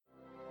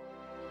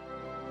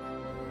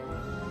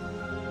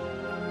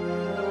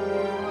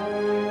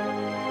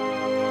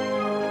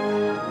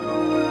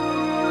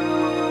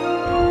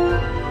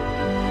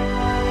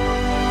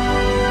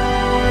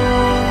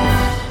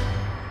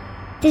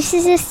This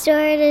is a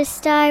Sort of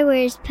Star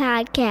Wars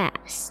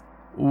podcast.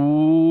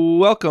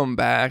 Welcome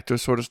back to a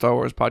Sort of Star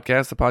Wars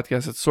podcast, the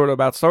podcast that's sort of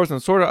about Star Wars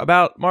and sort of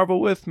about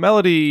Marvel with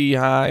Melody.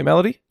 Hi,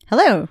 Melody.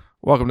 Hello.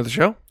 Welcome to the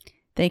show.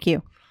 Thank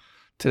you.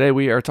 Today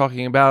we are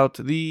talking about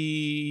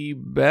the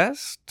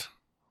best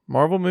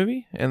Marvel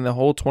movie in the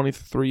whole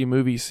 23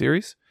 movie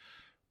series,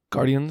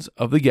 Guardians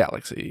of the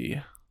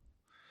Galaxy.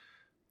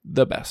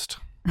 The best.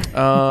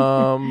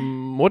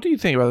 What do you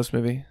think about this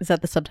movie? Is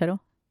that the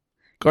subtitle?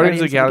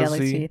 Guardians of the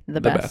Galaxy, the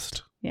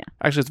best. Yeah.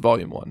 Actually, it's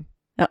volume 1.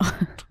 Oh,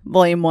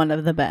 volume 1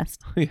 of the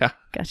best. Yeah.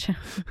 Gotcha.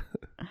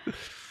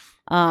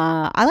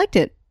 I liked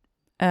it.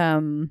 I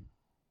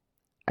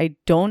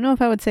don't know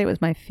if I would say it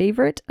was my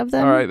favorite of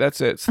them. All right, that's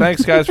it.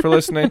 Thanks, guys, for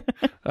listening.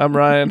 I'm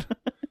Ryan.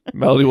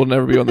 Melody will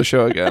never be on the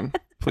show again.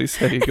 Please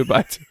say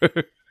goodbye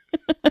to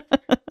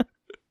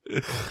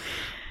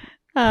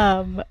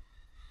her.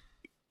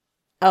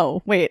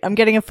 Oh, wait. I'm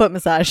getting a foot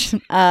massage.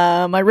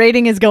 My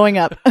rating is going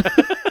up.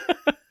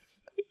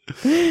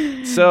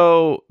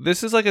 So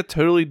this is like a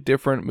totally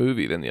different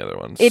movie than the other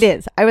ones. It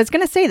is. I was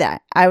going to say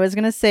that. I was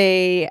going to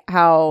say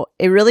how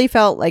it really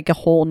felt like a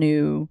whole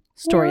new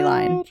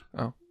storyline.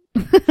 Oh.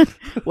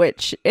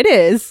 Which it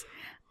is.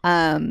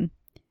 I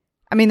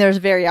mean, there's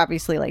very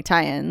obviously like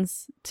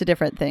tie-ins to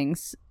different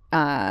things.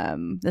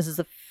 This is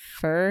the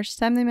first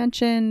time they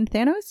mentioned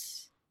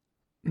Thanos?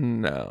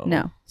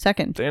 No.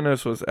 Second.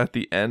 Thanos was at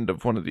the end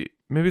of one of the...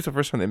 Maybe it's the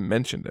first time they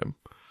mentioned him.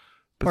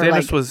 But Or Thanos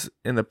like- was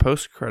in the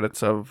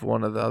post-credits of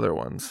one of the other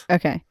ones.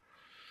 Okay.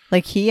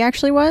 Like he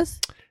actually was?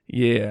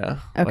 Yeah.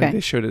 Okay. Like they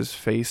showed his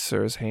face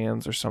or his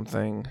hands or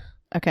something.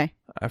 Okay.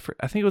 I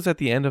think it was at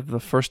the end of the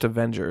first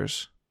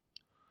Avengers.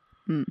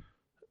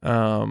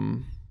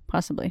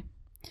 Possibly.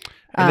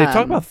 And they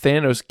talk about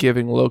Thanos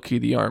giving Loki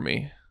the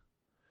army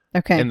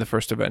Okay. in the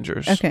first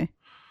Avengers. Okay.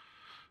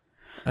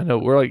 I know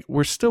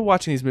we're still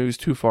watching these movies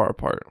too far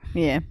apart.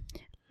 Yeah.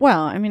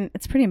 Well, I mean,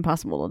 it's pretty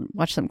impossible to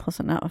watch them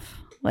close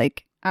enough.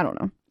 Like, I don't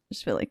know. I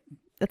just feel like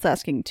it's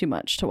asking too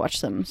much to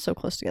watch them so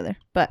close together.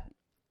 But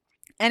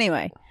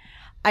anyway,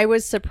 I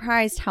was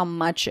surprised how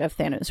much of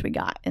Thanos we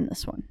got in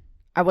this one.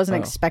 I wasn't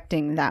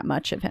expecting that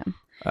much of him.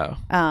 Oh.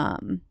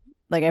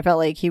 Like I felt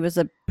like he was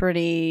a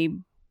pretty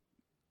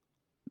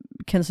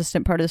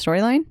consistent part of the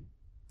storyline.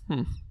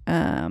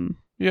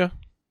 Yeah.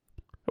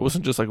 It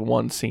wasn't just like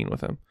one scene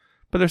with him.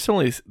 But there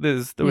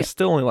was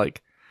still only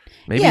like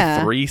maybe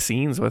 3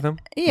 scenes with him.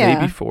 Yeah.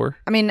 Maybe 4.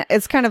 I mean,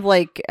 it's kind of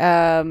like It's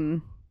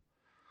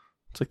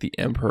like the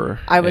Emperor.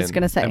 I was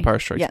going to say Empire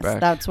Strikes yes, Back.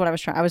 that's what I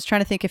was trying. I was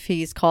trying to think if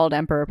he's called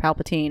Emperor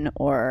Palpatine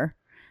or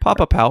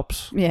Papa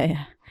Palps.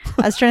 Yeah.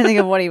 I was trying to think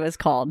of what he was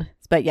called.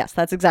 But yes,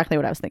 that's exactly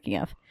what I was thinking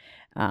of.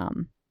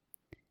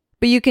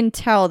 But you can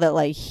tell that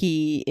like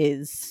he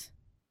is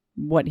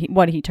what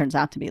he turns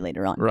out to be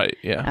later on. Right,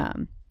 yeah.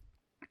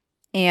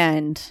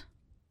 And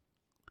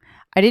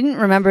I didn't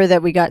remember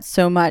that we got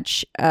so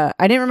much I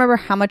didn't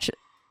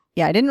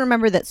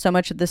remember that so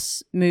much of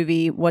this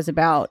movie was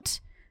about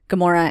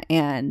Gamora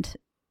and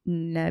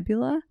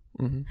Nebula.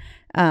 Mm-hmm.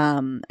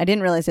 I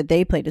didn't realize that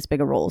they played as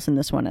big a roles in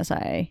this one as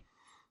I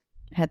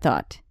had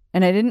thought.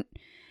 And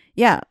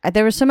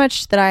there was so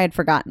much that I had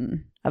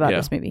forgotten about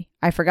this movie.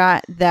 I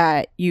forgot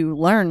that you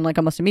learn like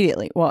almost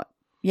immediately. Well,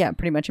 yeah,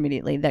 pretty much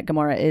immediately that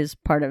Gamora is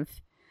part of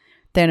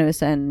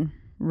Thanos and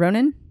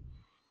Ronan.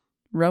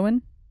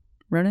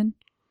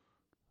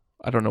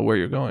 I don't know where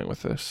you're going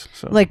with this.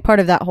 So Like part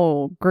of that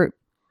whole group.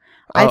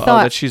 I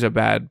thought that she's a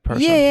bad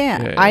person.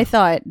 Yeah. I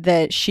thought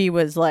that she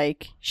was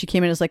like, she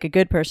came in as like a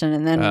good person,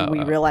 and then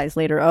we realized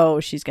later,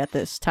 she's got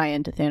this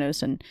tie-in to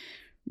Thanos and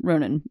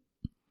Ronan.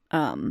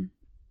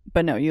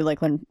 But no, you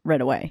like learn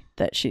right away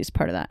that she's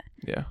part of that.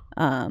 Yeah.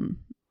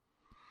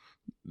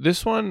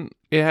 This one,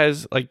 it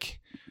has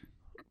like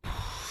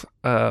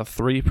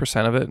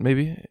 3% of it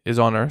maybe is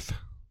on Earth.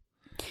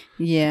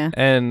 Yeah.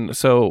 And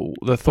so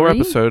the Thor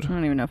episode, I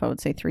don't even know if I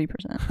would say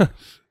 3%.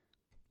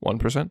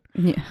 1%.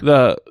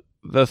 Yeah.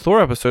 The Thor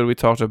episode, we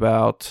talked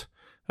about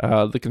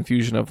the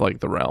confusion of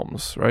like the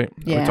realms, right?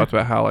 Yeah. We talked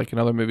about how like in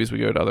other movies we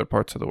go to other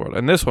parts of the world.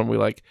 And this one we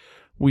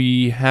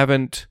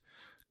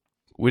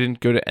didn't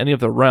go to any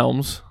of the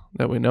realms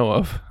that we know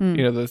of. You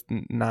know, the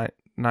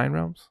 9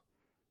 realms?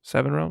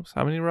 7 realms?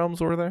 How many realms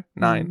were there?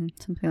 9.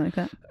 Something like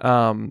that.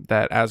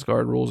 That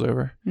Asgard rules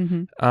over.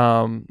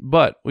 Mm-hmm.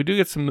 But we do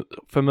get some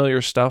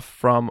familiar stuff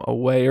from a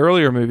way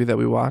earlier movie that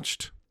we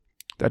watched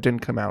that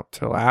didn't come out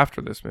till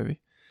after this movie.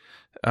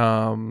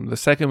 The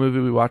second movie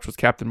we watched was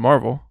Captain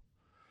Marvel,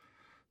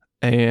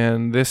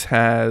 and this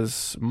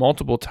has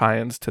multiple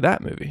tie-ins to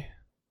that movie.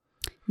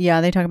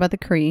 Yeah, they talk about the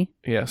Kree.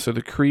 Yeah, so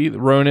the Kree,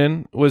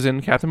 Ronan was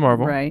in Captain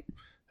Marvel. Right.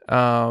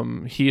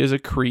 He is a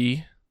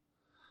Kree.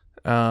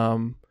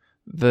 One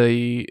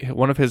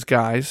of his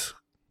guys,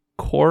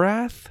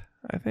 Korath,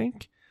 I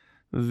think,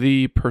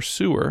 the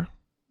Pursuer,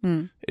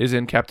 is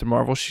in Captain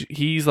Marvel.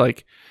 He's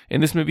like, in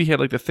this movie, he had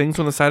like the things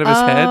on the side of his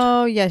head.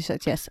 Oh, yes.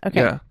 Okay.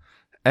 Yeah.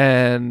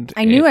 And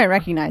I knew I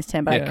recognized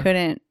him, but yeah. I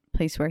couldn't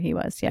place where he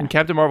was. Yeah. In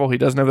Captain Marvel, he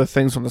doesn't have the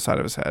things on the side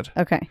of his head.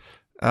 Okay.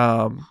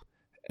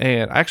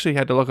 And I actually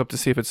had to look up to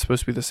see if it's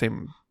supposed to be the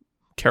same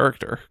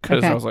character because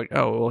Okay. I was like,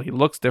 oh, well, he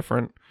looks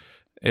different.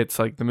 It's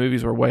like the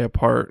movies were way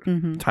apart,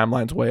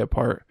 timelines way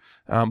apart.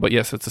 But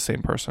yes, it's the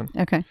same person.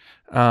 Okay.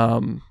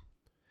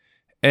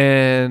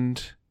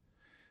 And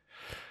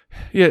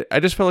yeah, I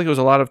just felt like it was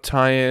a lot of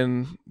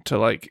tie-in to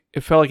like,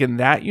 it felt like in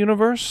that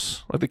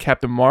universe, like the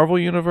Captain Marvel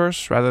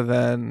universe, rather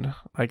than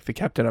like the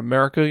Captain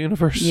America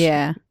universe.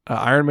 Yeah.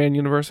 Iron Man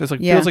universe. It's like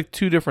feels like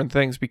two different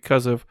things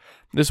because of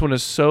this one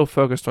is so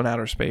focused on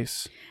outer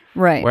space,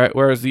 Right.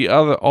 whereas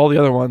all the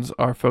other ones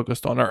are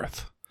focused on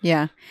Earth.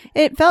 Yeah.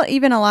 It felt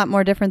even a lot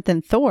more different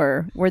than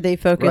Thor, where they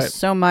focused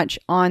so much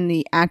on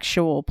the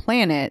actual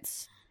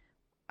planets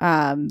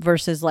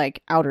versus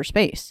like outer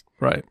space.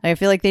 Right. I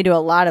feel like they do a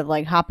lot of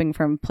like hopping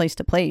from place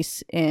to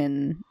place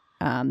in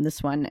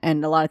this one,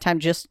 and a lot of time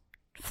just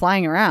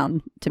flying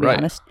around, to be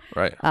honest.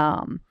 Right.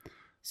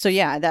 So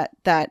yeah,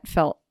 that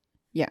felt,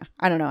 yeah,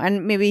 I don't know.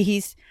 And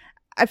maybe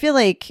I feel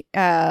like,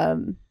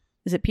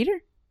 is it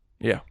Peter?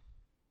 Yeah.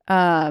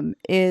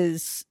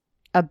 Is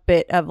a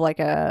bit of like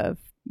a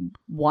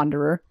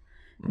wanderer.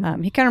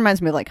 He kind of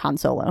reminds me of like Han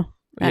Solo,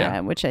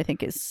 which I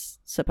think is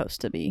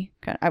supposed to be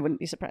I wouldn't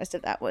be surprised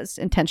if that was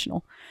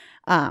intentional.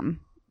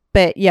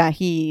 But yeah,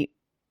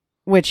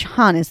 which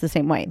Han is the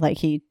same way. Like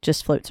he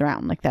just floats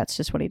around. Like that's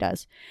just what he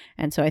does.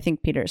 And so I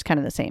think Peter is kind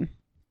of the same.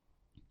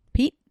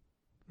 Pete?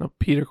 No,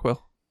 Peter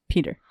Quill.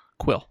 Peter.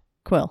 Quill.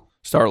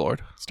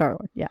 Star-Lord.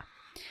 Star-Lord, yeah.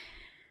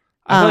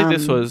 I feel like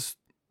this was...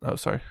 Oh,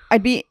 sorry.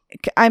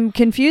 I'm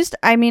confused.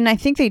 I mean, I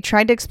think they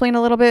tried to explain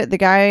a little bit. The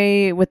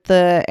guy with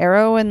the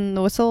arrow and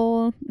the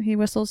whistle, he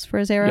whistles for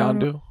his arrow.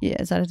 Yondu.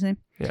 Yeah, is that his name?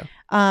 Yeah.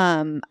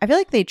 I feel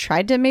like they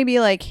tried to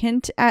maybe like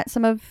hint at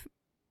some of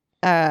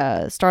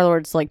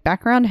Star-Lord's like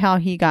background, how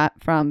he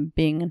got from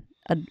being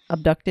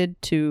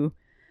abducted to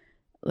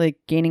like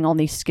gaining all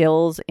these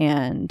skills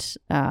and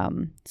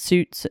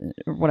suits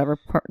or whatever,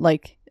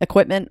 like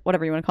equipment,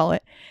 whatever you want to call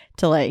it,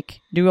 to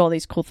like do all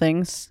these cool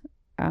things.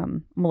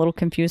 I'm a little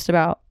confused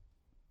about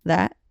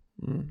that.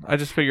 I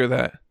just figured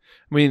that.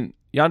 I mean,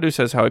 Yondu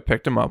says how he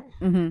picked him up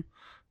and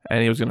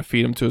he was going to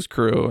feed him to his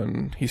crew,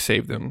 and he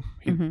saved him.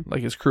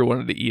 Like his crew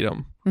wanted to eat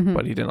him,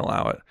 but he didn't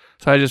allow it.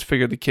 So I just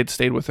figured the kid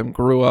stayed with him,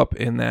 grew up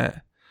in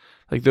that.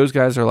 Like those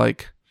guys are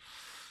like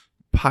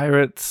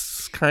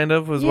pirates, kind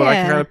of, was what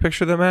I kind of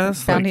picture them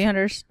as. Bounty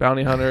hunters,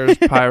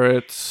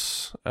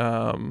 pirates,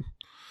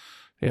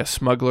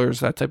 smugglers,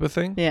 that type of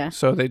thing. Yeah.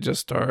 So they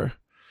just are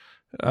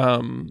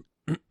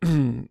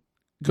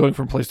going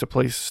from place to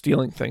place,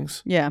 stealing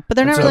things. Yeah, but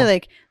they're not really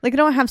like they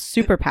don't have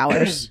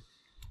superpowers.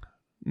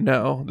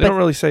 No, they don't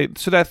really say.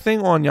 So that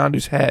thing on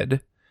Yondu's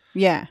head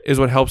is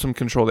what helps him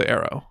control the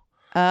arrow.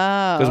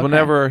 Oh, because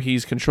whenever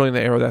he's controlling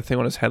the arrow, that thing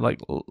on his head like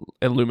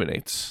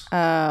illuminates.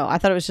 Oh, I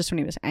thought it was just when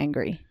he was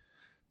angry.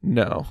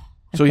 No.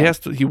 So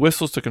he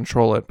whistles to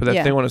control it, but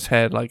that thing on his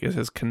head like is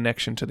his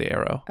connection to the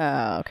arrow.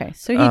 Oh, okay.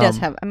 So he does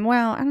have.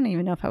 Well, I don't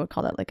even know if I would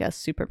call that like a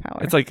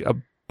superpower.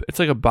 It's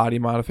like a body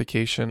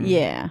modification.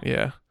 Yeah.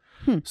 Yeah.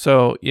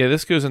 So yeah,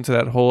 this goes into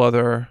that whole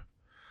other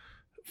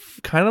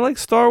kind of like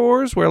Star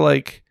Wars, where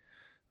like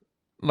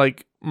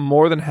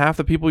more than half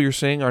the people you're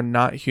seeing are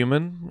not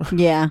human.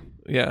 Yeah.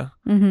 Yeah.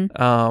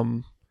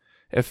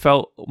 It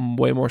felt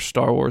way more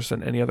Star Wars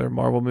than any other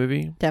Marvel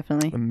movie.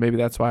 Definitely. And maybe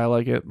that's why I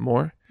like it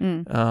more.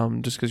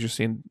 Just because you're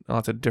seeing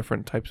lots of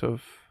different types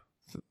of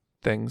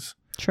things.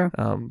 Sure.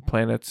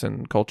 Planets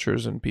and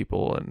cultures and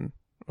people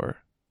or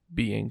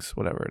beings,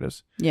 whatever it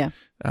is. Yeah.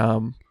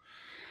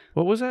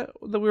 What was that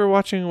we were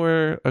watching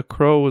where a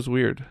crow was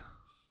weird?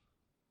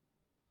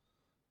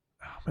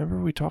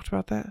 Remember we talked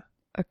about that?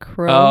 A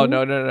crow? Oh,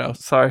 no.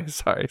 Sorry.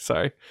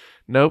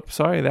 Nope,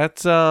 sorry.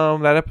 That's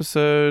that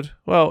episode.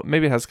 Well,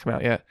 maybe it hasn't come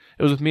out yet.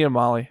 It was with me and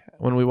Molly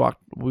when we watched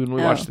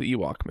the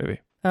Ewok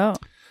movie. Oh.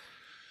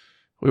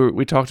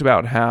 We talked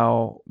about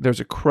how there's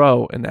a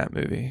crow in that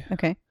movie.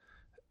 Okay.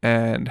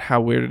 And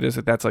how weird it is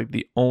that's like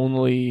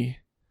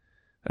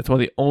that's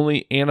one of the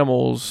only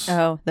animals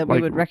that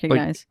we would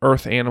recognize. Like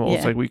Earth animals.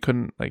 Yeah. Like we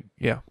couldn't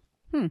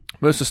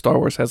Most of Star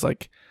Wars has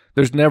like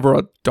there's never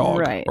a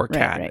dog or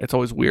cat. Right. It's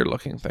always weird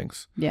looking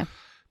things. Yeah.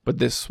 But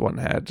this one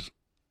had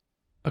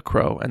a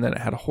crow, and then it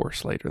had a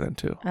horse later then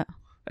too. Oh.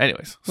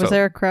 Anyways. Was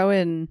there a crow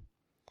in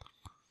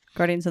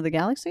Guardians of the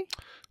Galaxy?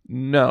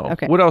 No.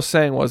 Okay. What I was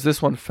saying was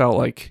this one felt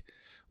like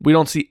we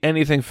don't see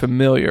anything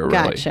familiar, really.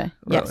 Gotcha.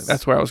 Really. Yes.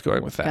 That's where I was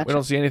going with that. Gotcha. We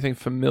don't see anything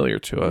familiar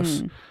to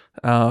us.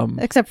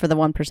 Except for the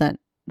 1%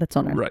 that's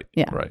on Earth. Right.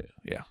 Yeah. Right.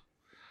 Yeah.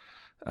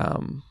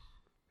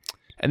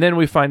 And then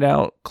we find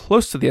out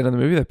close to the end of the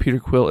movie that Peter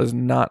Quill is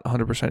not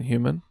 100%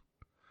 human.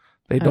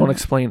 They don't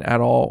explain at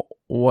all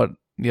what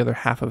the other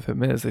half of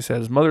him is. They said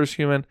his mother's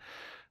human,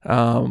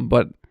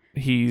 but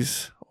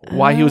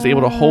why he was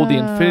able to hold the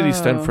Infinity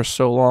Stone for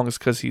so long is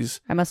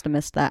because I must have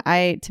missed that.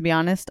 To be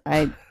honest,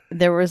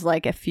 there was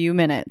like a few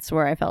minutes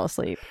where I fell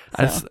asleep.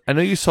 So. I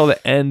know you saw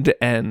the end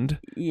to end,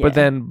 but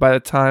then by the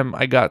time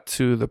I got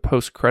to the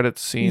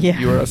post-credits scene,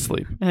 you were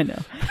asleep. I know.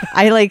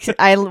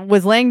 I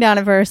was laying down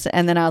at first,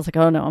 and then I was like,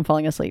 oh no, I'm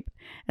falling asleep.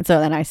 And so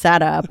then I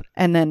sat up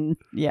and then,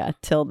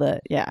 till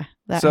that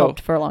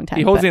helped for a long time.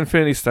 He holds the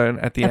Infinity Stone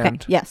at the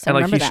end. Yes. And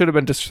he should have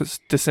been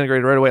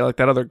disintegrated right away like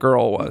that other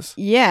girl was.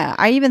 Yeah.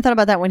 I even thought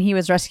about that when he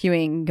was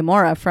rescuing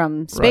Gamora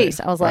from space.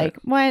 Right, I was like,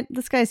 what?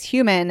 This guy's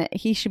human.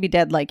 He should be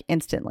dead like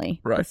instantly.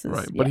 Right.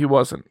 But he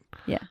wasn't.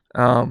 Yeah.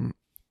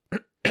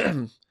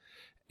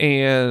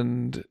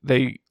 And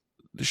they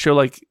show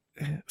like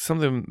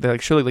something, they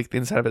like show like the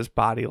inside of his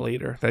body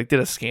later. They like, did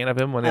a scan of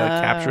him when they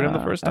like captured him the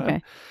first time.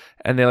 Okay.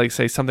 And they like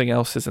say something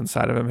else is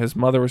inside of him. His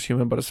mother was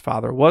human, but his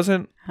father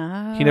wasn't.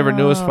 He never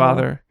knew his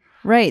father.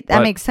 Right.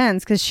 That makes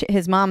sense because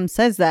his mom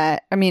says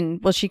that. I mean,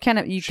 well, you kind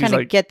of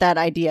like, get that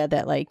idea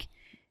that like,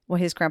 well,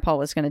 his grandpa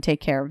was going to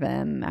take care of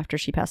him after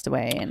she passed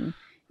away. And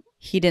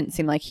he didn't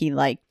seem like he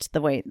liked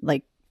the way,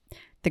 like,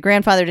 the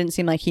grandfather didn't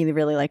seem like he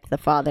really liked the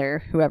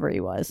father, whoever he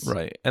was.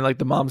 Right. And like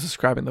the mom's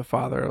describing the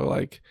father,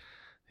 like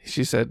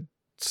she said,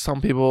 some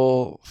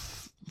people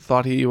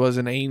thought he was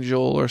an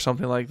angel or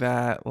something like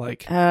that.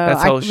 Like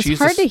that's how it was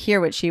hard to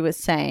hear what she was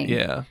saying.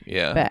 Yeah.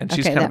 But, and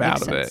she's kind of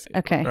out of sense. it.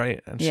 Okay.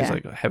 Right. And she's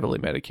like heavily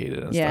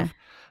medicated and Yeah.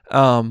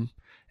 stuff.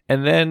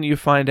 And then you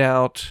find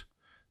out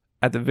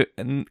at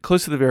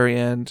close to the very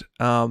end,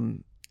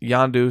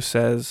 Yondu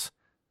says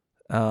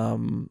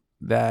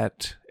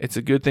that it's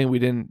a good thing we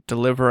didn't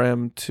deliver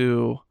him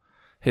to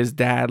his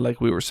dad like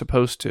we were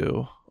supposed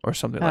to, or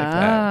something like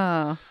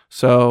that.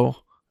 So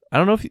I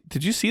don't know if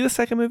did you see the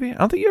second movie? I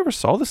don't think you ever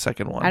saw the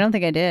second one. I don't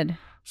think I did.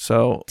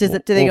 So do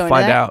they we'll go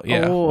find into that? out.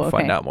 Yeah, we'll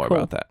find out more cool.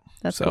 about that.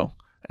 That's so cool.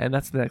 And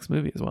that's the next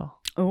movie as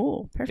well.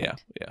 Oh,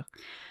 perfect. Yeah.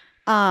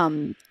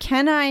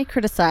 Can I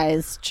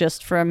criticize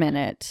just for a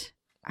minute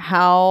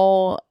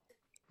how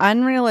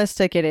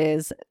unrealistic it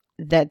is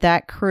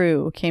that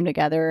crew came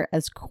together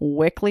as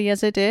quickly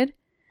as it did?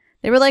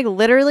 They were like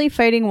literally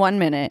fighting 1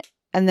 minute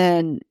and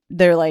then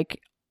they're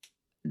like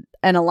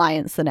an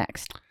alliance the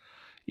next.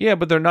 Yeah,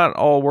 but they're not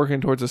all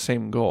working towards the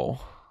same goal.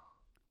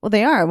 Well,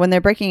 they are when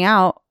they're breaking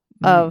out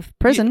of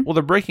prison. Yeah, well,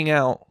 they're breaking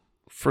out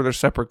for their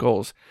separate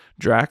goals.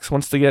 Drax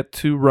wants to get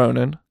to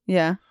Ronan.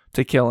 Yeah.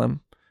 To kill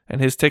him.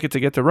 And his ticket to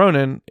get to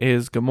Ronan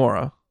is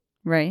Gamora.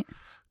 Right.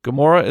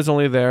 Gamora is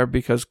only there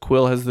because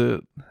Quill has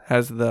the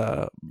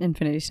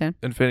Infinity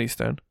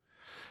Stone.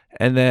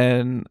 And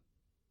then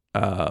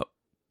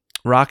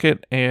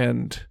Rocket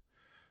and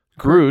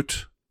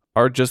Groot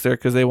are just there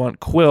because they want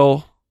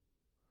Quill.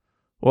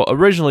 Well,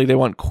 originally they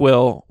want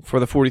Quill for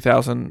the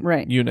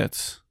 40,000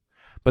 units.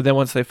 But then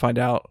once they find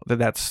out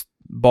that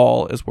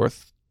ball is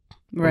worth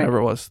whatever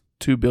it was,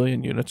 2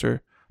 billion units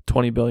or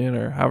 20 billion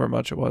or however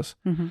much it was,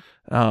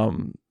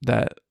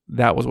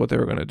 that was what they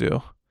were going to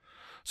do.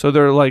 So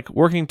they're like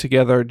working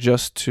together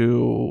just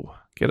to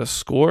get a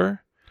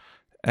score,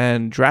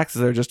 and Drax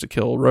is there just to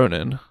kill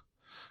Ronan.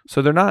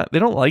 So they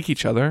don't like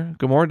each other.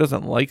 Gamora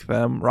doesn't like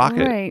them.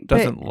 Rocket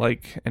doesn't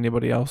like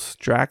anybody else.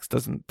 Drax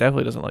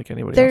definitely doesn't like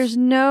anybody else. There's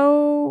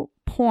no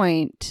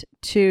point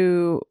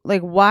to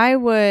like, why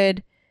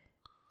would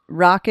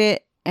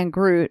Rocket and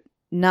Groot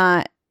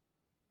not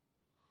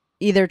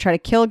either try to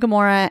kill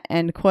Gamora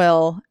and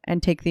Quill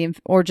and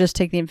just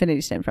take the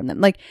Infinity Stone from them?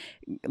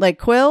 Like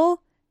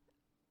Quill,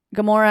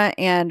 Gamora,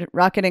 and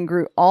Rocket and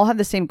Groot all have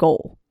the same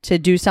goal to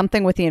do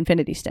something with the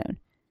Infinity Stone.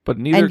 But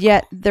neither, and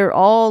yet they're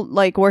all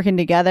like working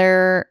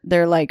together.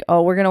 They're like,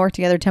 oh, we're gonna work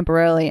together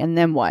temporarily, and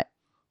then what?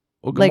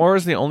 Well,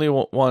 Gamora's the only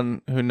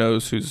one who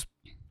knows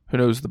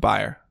the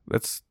buyer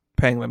that's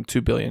paying them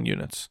 2 billion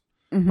units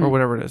or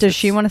whatever it is. Does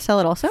she want to sell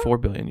it also? 4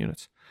 billion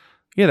units.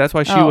 Yeah, that's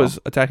why she was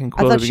attacking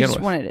Quill to begin with. I thought she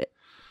just wanted it.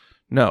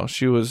 No,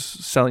 she was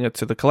selling it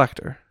to the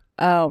collector.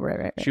 Oh,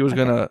 right. She was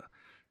gonna.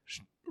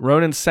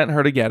 Ronan sent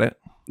her to get it.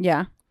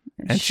 Yeah,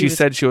 and she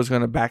said she was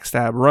gonna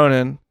backstab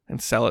Ronan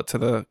and sell it to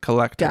the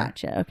collector.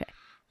 Gotcha. Okay.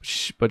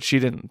 But she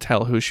didn't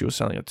tell who she was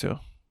selling it to.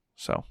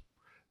 So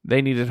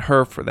they needed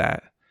her for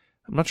that.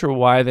 I'm not sure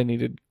why they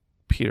needed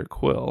Peter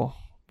Quill,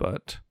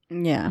 but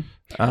yeah.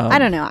 I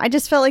don't know. I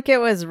just felt like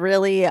it was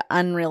really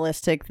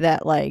unrealistic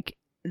that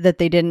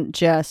they didn't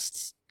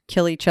just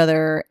kill each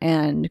other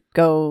and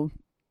go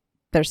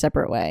their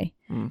separate way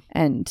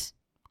and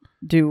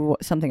do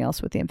something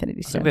else with the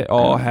Infinity Stone. I think they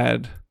all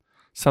had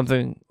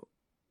something.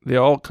 They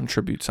all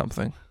contribute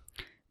something.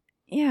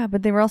 Yeah,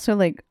 but they were also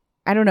like,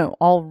 I don't know,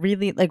 all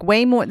really like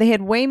way more. They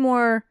had way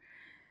more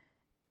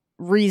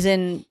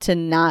reason to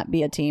not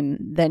be a team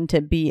than to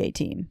be a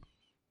team.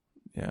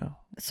 Yeah.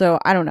 So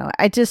I don't know.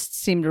 It just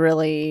seemed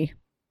really,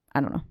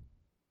 I don't know,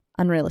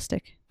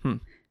 unrealistic.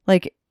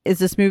 Like, is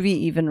this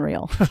movie even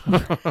real?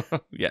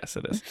 Yes,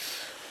 it is.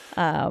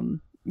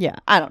 Yeah,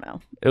 I don't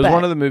know. It was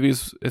one of the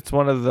movies. It's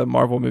one of the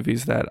Marvel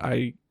movies that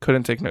I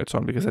couldn't take notes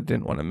on because I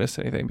didn't want to miss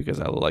anything because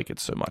I like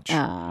it so much. So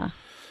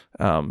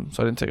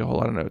I didn't take a whole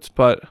lot of notes,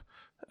 but.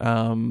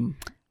 Go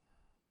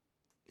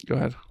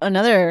ahead.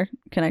 Another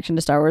connection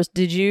to Star Wars.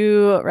 Did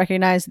you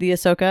recognize the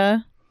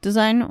Ahsoka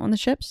design on the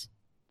ships?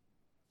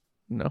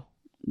 No.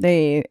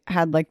 They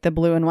had like the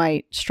blue and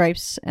white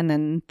stripes, and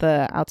then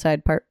the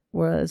outside part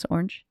was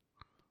orange.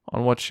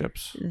 On what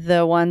ships?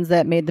 The ones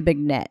that made the big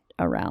net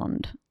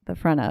around the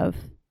front of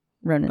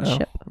Ronan's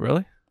ship.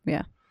 Really?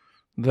 Yeah.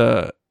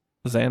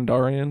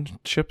 Xandarian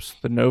ships,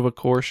 the Nova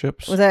Corps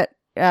ships. Was that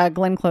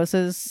Glenn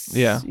Close's?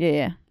 Yeah.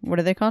 Yeah. What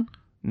are they called?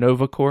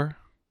 Nova Corps.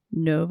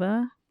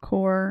 Nova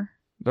Corps.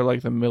 They're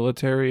like the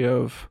military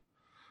of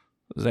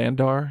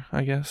Xandar,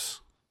 I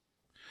guess.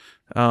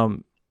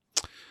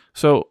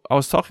 So I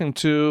was talking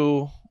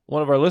to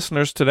one of our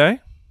listeners today,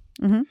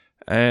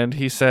 and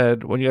he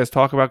said, when you guys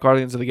talk about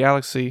Guardians of the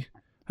Galaxy,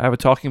 I have a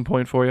talking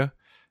point for you.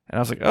 And I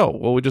was like, oh,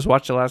 well, we just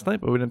watched it last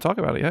night, but we didn't talk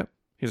about it yet.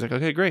 He's like,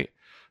 okay, great.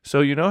 So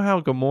you know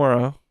how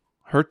Gamora,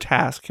 her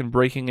task in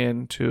breaking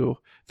into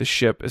the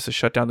ship is to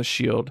shut down the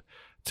shield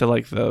to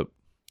like the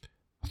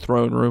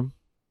throne room,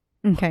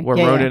 where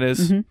Ronan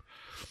is.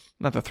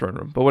 Not the throne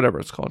room, but whatever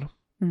it's called.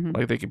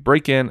 Like they can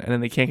break in and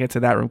then they can't get to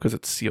that room because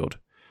it's sealed.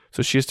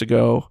 So she has to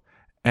go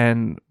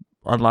and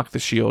unlock the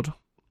shield.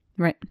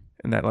 Right.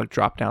 And that like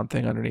drop down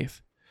thing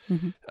underneath.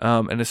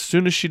 And as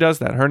soon as she does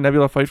that, her and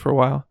Nebula fight for a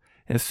while.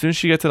 And as soon as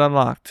she gets it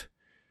unlocked,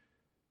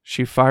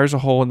 she fires a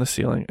hole in the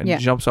ceiling and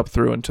jumps up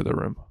through into the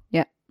room.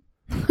 Yeah.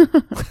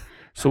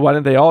 So why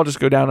didn't they all just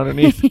go down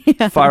underneath,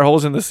 fire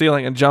holes in the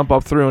ceiling, and jump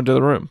up through into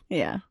the room?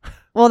 Yeah.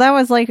 Well, that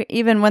was like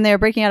even when they were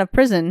breaking out of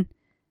prison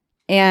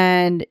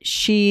and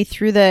she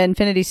threw the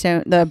Infinity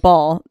Stone, the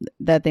ball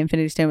that the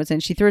Infinity Stone was in,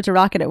 she threw it to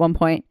Rocket at one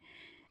point,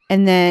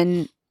 and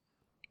then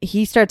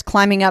he starts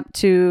climbing up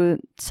to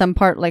some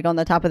part like on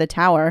the top of the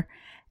tower.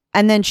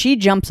 And then she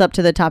jumps up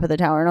to the top of the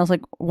tower. And I was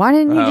like, why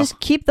didn't you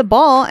just keep the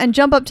ball and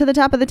jump up to the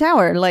top of the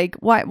tower? Like,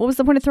 why? What was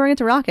the point of throwing it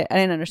to Rocket? I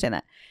didn't understand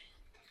that.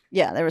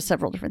 Yeah, there were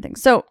several different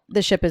things. So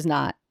the ship is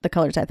not the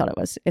colors I thought it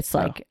was. It's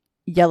like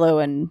yellow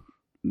and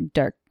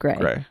dark gray.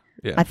 Gray,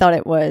 yeah. I thought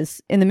it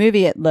was, in the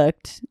movie it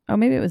looked, oh,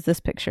 maybe it was this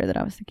picture that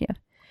I was thinking of.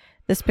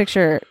 This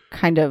picture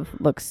kind of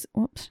looks,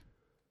 whoops.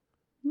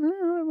 No,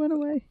 it went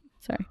away.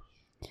 Sorry.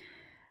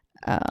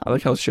 I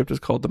like how the ship is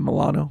called the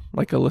Milano,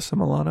 like Alyssa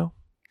Milano.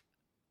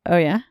 Oh,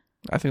 yeah?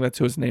 I think that's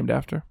who it's named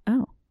after.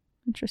 Oh,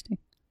 interesting.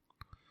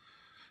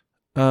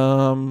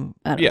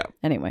 Yeah.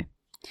 Anyway,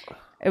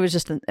 it was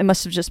just, it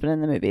must have just been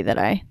in the movie that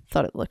I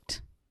thought it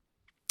looked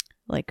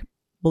like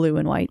blue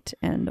and white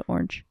and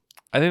orange.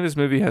 I think this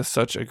movie has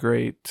such a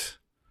great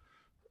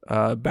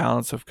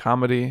balance of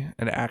comedy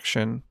and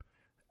action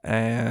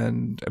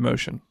and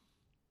emotion.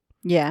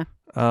 Yeah.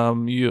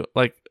 You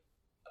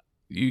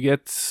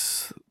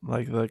get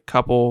like the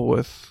couple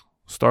with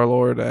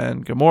Star-Lord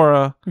and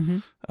Gamora,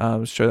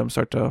 show them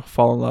start to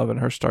fall in love and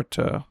her start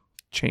to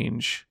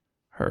change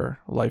her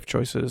life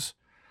choices.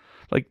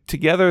 Like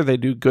together they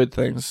do good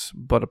things,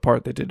 but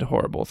apart they did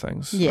horrible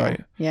things. Yeah.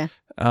 Right? Yeah.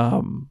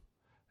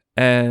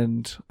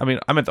 And I mean,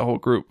 I meant the whole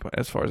group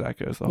as far as that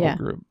goes, the whole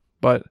group.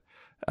 But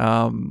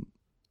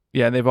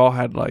yeah, they've all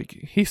had like,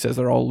 he says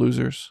they're all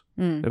losers.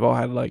 They've all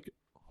had like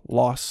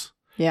loss.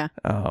 Yeah.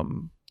 I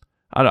don't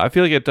know. I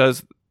feel like it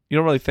does. You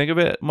don't really think of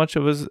it much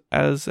of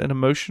as an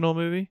emotional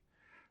movie.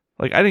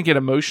 Like I didn't get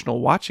emotional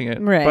watching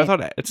it, right. But I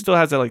thought it still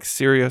has that like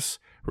serious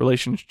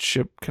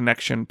relationship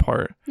connection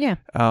part. Yeah.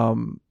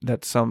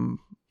 That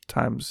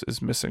sometimes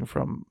is missing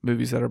from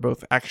movies that are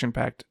both action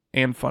packed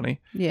and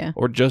funny. Yeah.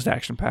 Or just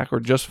action packed or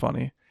just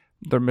funny.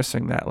 They're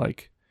missing that,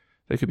 like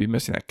they could be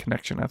missing that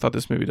connection. I thought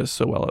this movie does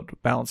so well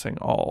at balancing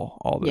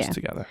all this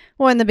together.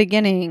 Well, in the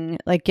beginning,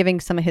 like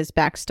giving some of his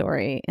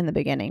backstory in the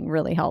beginning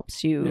really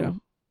helps you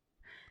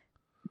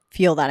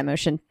feel that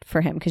emotion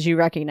for him, because you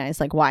recognize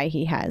like why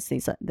he has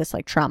this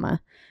like trauma,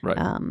 right?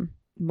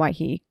 Why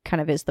he kind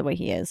of is the way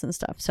he is and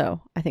stuff.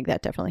 So I think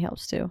that definitely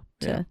helps too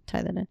to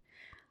tie that in.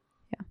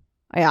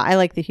 Yeah, I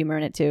like the humor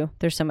in it too.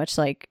 There's so much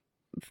like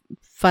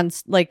fun,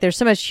 like there's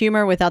so much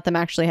humor without them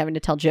actually having to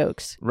tell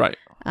jokes, right?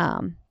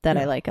 That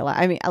I like a lot.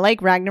 I mean, I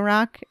like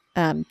Ragnarok.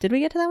 Did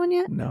we get to that one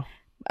yet? No.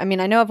 I mean,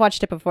 I know I've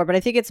watched it before, but I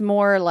think it's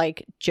more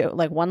like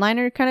like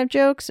one-liner kind of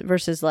jokes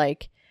versus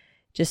like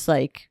just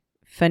like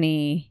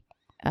funny.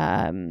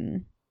 I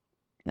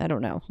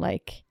don't know,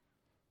 like,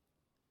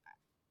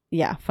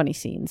 yeah, funny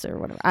scenes or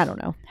whatever. I don't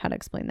know how to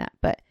explain that,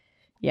 but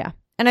yeah.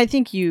 And I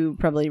think you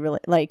probably really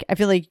like, I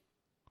feel like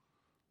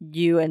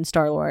you and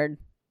Star-Lord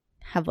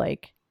have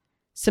like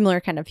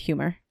similar kind of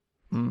humor.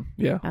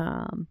 Yeah.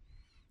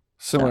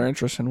 Similar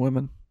interests in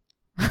women.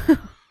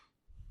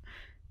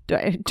 Do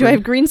I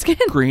have green skin?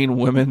 Green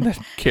women that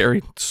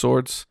carry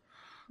swords.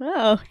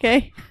 Oh,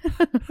 okay.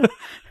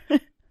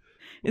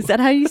 Is that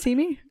how you see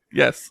me?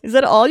 Yes. Is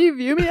that all you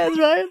view me as,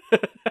 Ryan?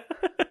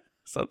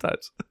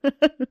 Sometimes.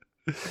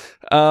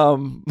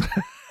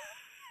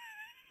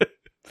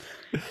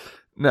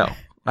 No,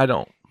 I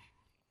don't.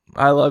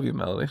 I love you,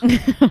 Melody.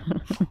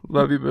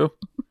 Love you, boo.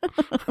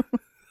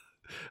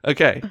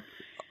 Okay.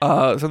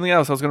 Something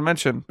else I was going to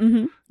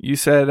mention. You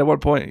said at one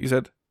point, you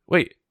said,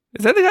 wait,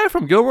 is that the guy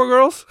from Gilmore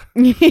Girls?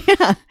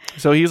 Yeah.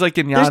 So he's like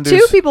in Yondu's.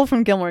 There's two people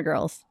from Gilmore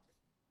Girls.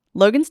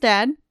 Logan's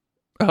dad.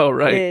 Oh,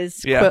 right.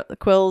 Is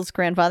Quill's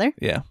grandfather.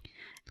 Yeah.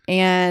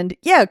 And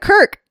yeah,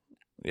 Kirk.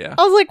 Yeah.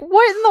 I was like,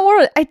 what in the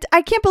world?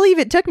 I can't believe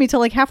it took me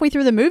till like halfway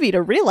through the movie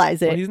to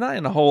realize it. Well, he's not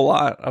in a whole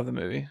lot of the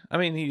movie. I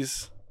mean,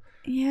 he's...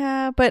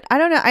 Yeah, but I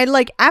don't know. I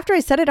like, after I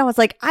said it, I was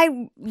like,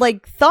 I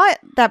like thought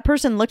that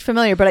person looked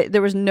familiar, but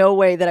there was no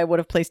way that I would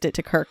have placed it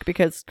to Kirk,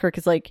 because Kirk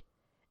is like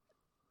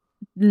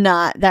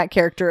not that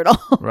character at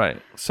all.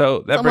 Right. So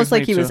that It's almost like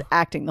brings he me was to,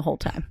 acting the whole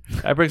time.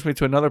 that brings me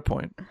to another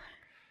point.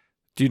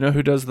 Do you know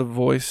who does the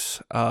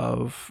voice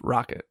of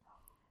Rocket?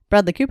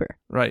 Bradley Cooper.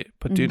 Right.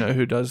 But do you Mhm. know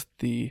who does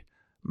the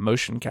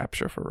motion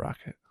capture for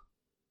Rocket?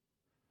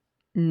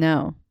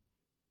 No.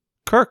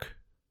 Kirk.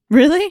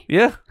 Really?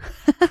 Yeah.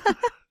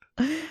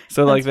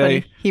 So like That's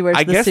funny. He wears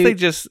I the guess suit. they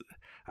just,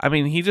 I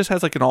mean, he just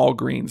has like an all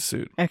green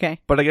suit, Okay.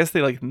 but I guess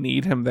they like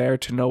need him there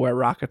to know where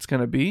Rocket's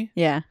going to be.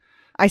 Yeah.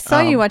 I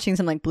saw you Um, watching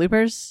some like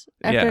bloopers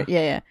after.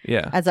 Yeah.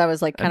 Yeah. As I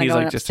was like And kind of he's,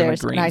 going like, just in a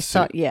upstairs, and green I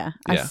saw, suit.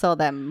 I Yeah. saw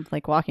them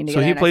like walking So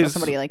together. he and I plays- saw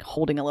somebody like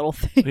holding a little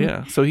thing.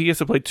 Yeah. So he gets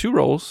to play 2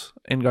 roles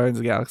in Guardians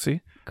of the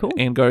Galaxy Cool.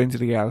 and Guardians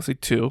of the Galaxy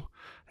 2.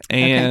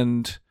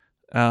 And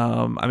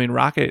I mean,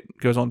 Rocket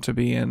goes on to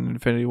be in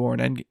Infinity War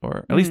and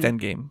or at least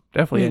Endgame.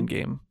 Definitely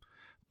Endgame.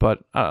 But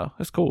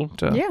it's cool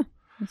to Yeah.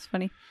 That's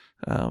funny.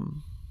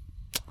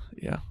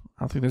 yeah. I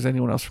don't think there's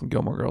anyone else from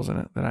Gilmore Girls in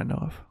it that I know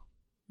of.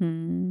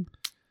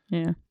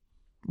 Yeah.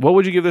 What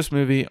would you give this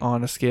movie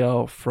on a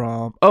scale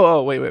from...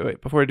 Oh,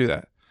 wait. Before I do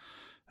that,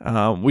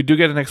 we do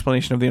get an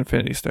explanation of the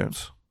Infinity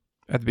Stones.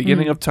 At the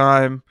beginning of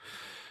time,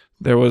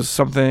 there was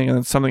something, and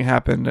then something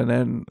happened, and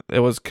then it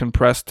was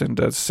compressed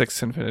into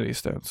 6 Infinity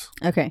Stones.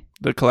 Okay.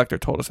 The Collector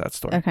told us that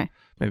story. Okay.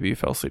 Maybe you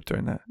fell asleep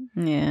during that.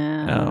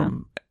 Yeah. I don't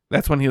know.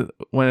 That's when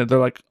they're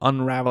like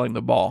unraveling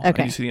the ball,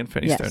 Okay. and you see the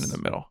Infinity Stone in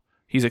the middle.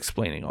 He's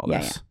explaining all Yeah,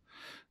 this.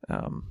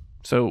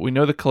 So we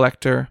know the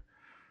Collector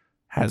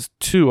has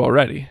 2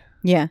 already.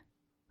 Yeah.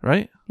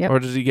 Right? Yep. Or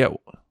does he get...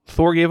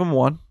 Thor gave him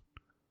 1.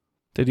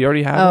 Did he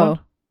already have one?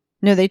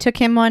 No, they took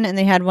him one and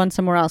they had one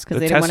somewhere else because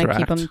The they didn't want to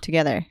keep Tesseract. them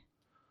together.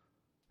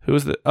 Who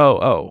was the...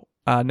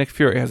 Nick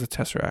Fury has a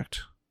Tesseract.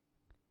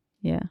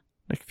 Yeah.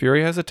 Nick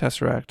Fury has a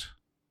Tesseract.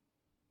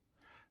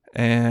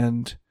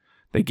 And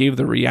they gave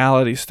the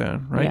Reality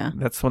Stone, right? Yeah.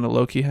 That's the one that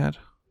Loki had.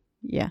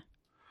 Yeah.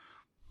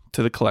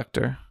 To the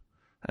Collector.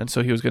 And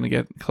so he was going to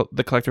get...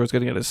 The Collector was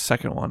going to get his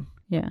second one.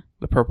 Yeah.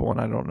 The purple one.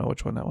 I don't know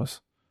which one that was.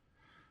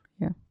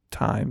 Yeah.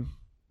 Time.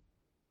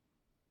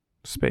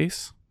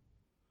 Space?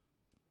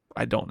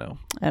 I don't know.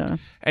 I don't know.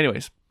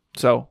 Anyways,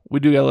 so we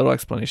do get a little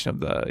explanation of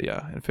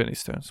the Infinity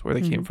Stones, where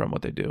they came from,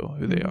 what they do,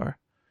 who they are.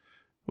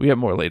 We get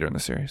more later in the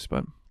series,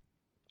 but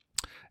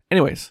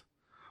anyways,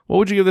 what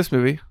would you give this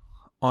movie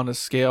on a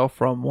scale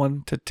from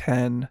 1 to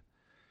 10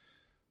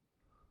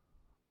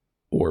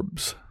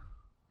 orbs?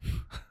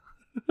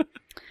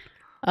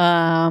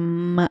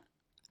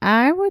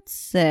 I would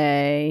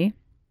say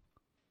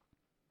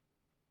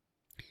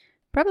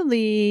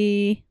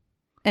probably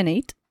an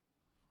 8.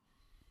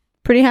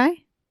 Pretty high,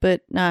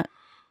 but not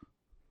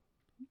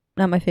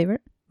my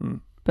favorite.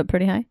 But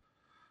pretty high.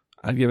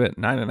 I'd give it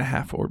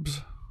 9.5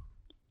 orbs.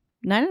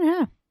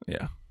 9.5.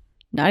 Yeah.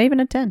 Not even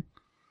a 10.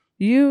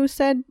 You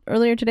said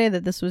earlier today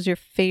that this was your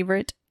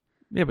favorite.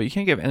 Yeah, but you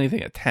can't give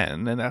anything a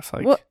 10, and that's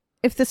like... Well,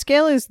 if the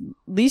scale is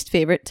least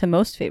favorite to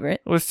most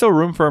favorite. Well, there's still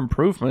room for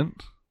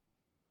improvement.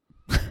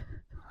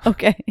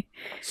 Okay.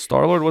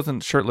 Star-Lord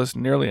wasn't shirtless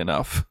nearly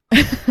enough.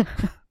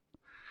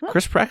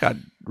 Chris Pratt got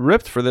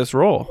ripped for this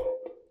role.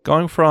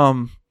 Going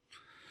from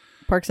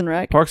Parks and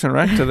Rec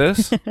to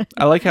this.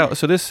 I like how...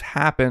 So this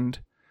happened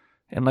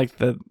in like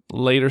the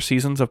later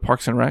seasons of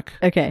Parks and Rec.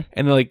 Okay.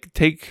 And they like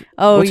take...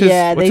 Oh, what's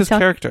yeah. What's his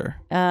character?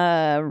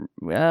 I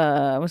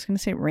was going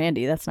to say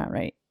Randy. That's not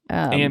right.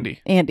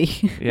 Andy.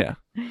 Yeah.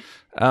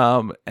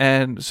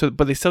 And so...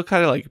 But they still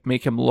kind of like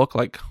make him look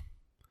like...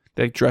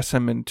 They like dress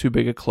him in too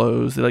big of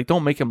clothes. They like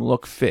don't make him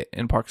look fit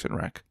in Parks and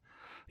Rec.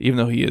 Even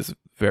though he is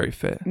very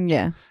fit.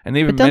 Yeah. And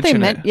they even But don't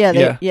mention they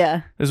it.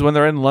 Yeah. This is when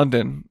they're in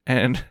London,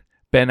 and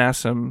Ben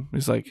asks him,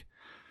 he's like,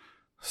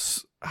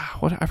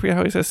 what? I forget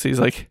how he says. He's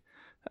like,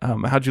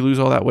 how'd you lose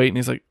all that weight? And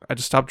he's like, I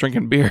just stopped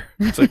drinking beer.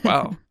 It's like,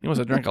 wow, you must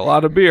have drank a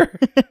lot of beer.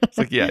 It's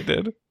like, yeah, I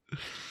did.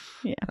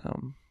 Yeah.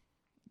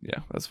 Yeah,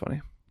 that's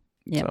funny.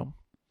 Yeah.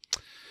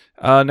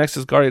 So, next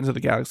is Guardians of the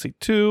Galaxy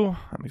 2.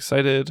 I'm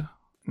excited.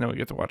 And then we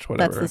get to watch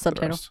whatever. That's the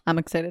subtitle. I'm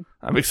excited.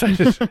 I'm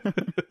excited.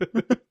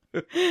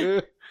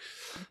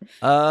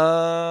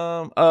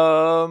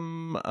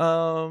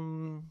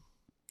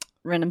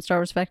 Random Star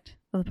Wars fact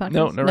of the podcast?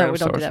 No, we random don't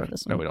Star do Wars that fact. for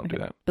this No, one. we don't do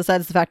that.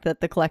 Besides the fact that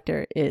the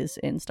Collector is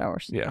in Star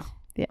Wars. Yeah.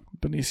 Yeah.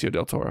 Benicio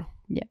del Toro.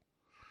 Yeah.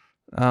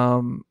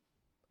 And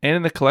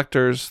in the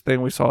Collector's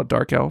thing, we saw a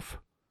Dark Elf.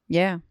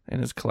 Yeah. In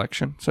his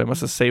collection. So he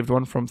must have saved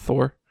one from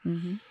Thor.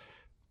 Mm-hmm.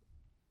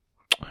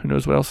 Who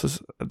knows what else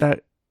is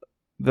that?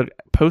 The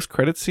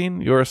post-credit scene,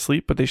 you're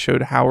asleep, but they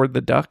showed Howard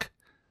the Duck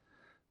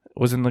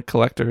was in the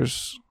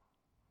Collector's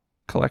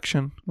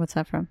collection. What's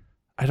that from?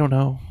 I don't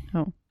know.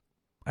 Oh.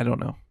 I don't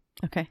know.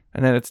 Okay.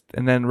 And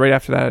then right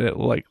after that, it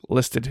like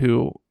listed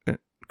who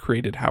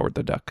created Howard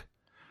the Duck.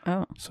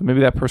 Oh. So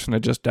maybe that person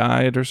had just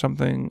died or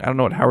something. I don't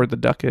know what Howard the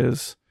Duck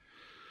is.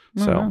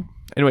 So,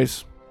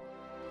 anyways,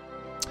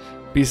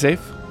 be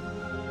safe.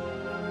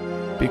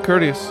 Be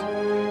courteous.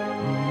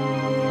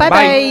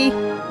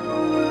 Bye-bye.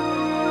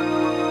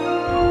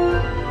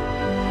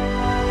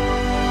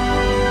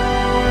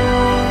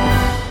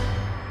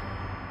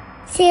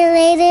 See you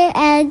later,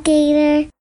 alligator.